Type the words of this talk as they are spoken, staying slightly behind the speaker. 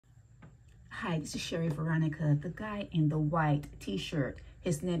Hi, this is Sherry Veronica. The guy in the white t-shirt,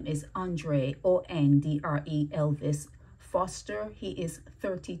 his name is Ondre, O-N-D-R-E, Elvis Foster. He is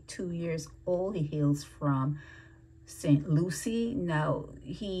 32 years old. He hails from St. Lucie. Now,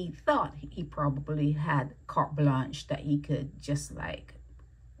 he thought he probably had carte blanche, that he could just like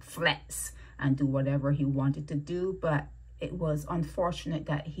flex and do whatever he wanted to do, but it was unfortunate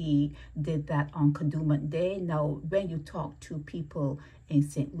that he did that on Kadooment Day. Now, when you talk to people in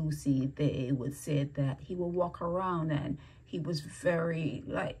St. Lucie, they would say that he would walk around and he was very,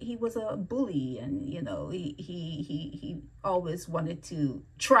 like, he was a bully, and you know, he always wanted to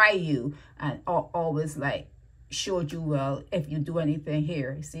try you, and always like showed you, well, if you do anything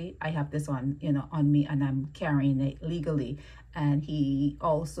here, see, I have this on, you know, on me, and I'm carrying it legally. And he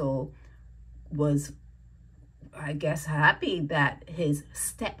also was, I guess, happy that his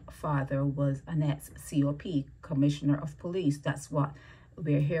stepfather was an ex-COP, Commissioner of Police. That's what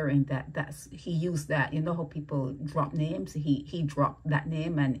we're hearing, that's he used that. You know how people drop names? He dropped that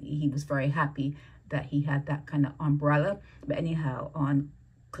name, and he was very happy that he had that kind of umbrella. But anyhow, on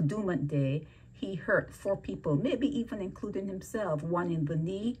Kadooment Day, he hurt 4 people, maybe even including himself. 1 in the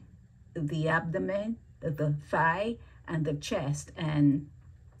knee, the abdomen, the thigh, and the chest. And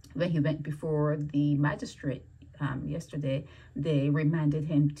when he went before the magistrate yesterday, they remanded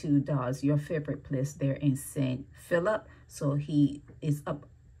him to Dawes, your favorite place there in St. Philip. So he is up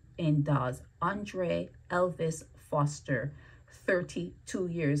in Dawes. Ondre Elvis Foster, 32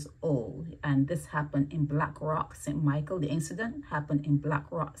 years old. And this happened in Black Rock, St. Michael. The incident happened in Black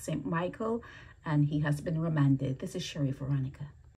Rock, St. Michael, and he has been remanded. This is Sherry Veronica.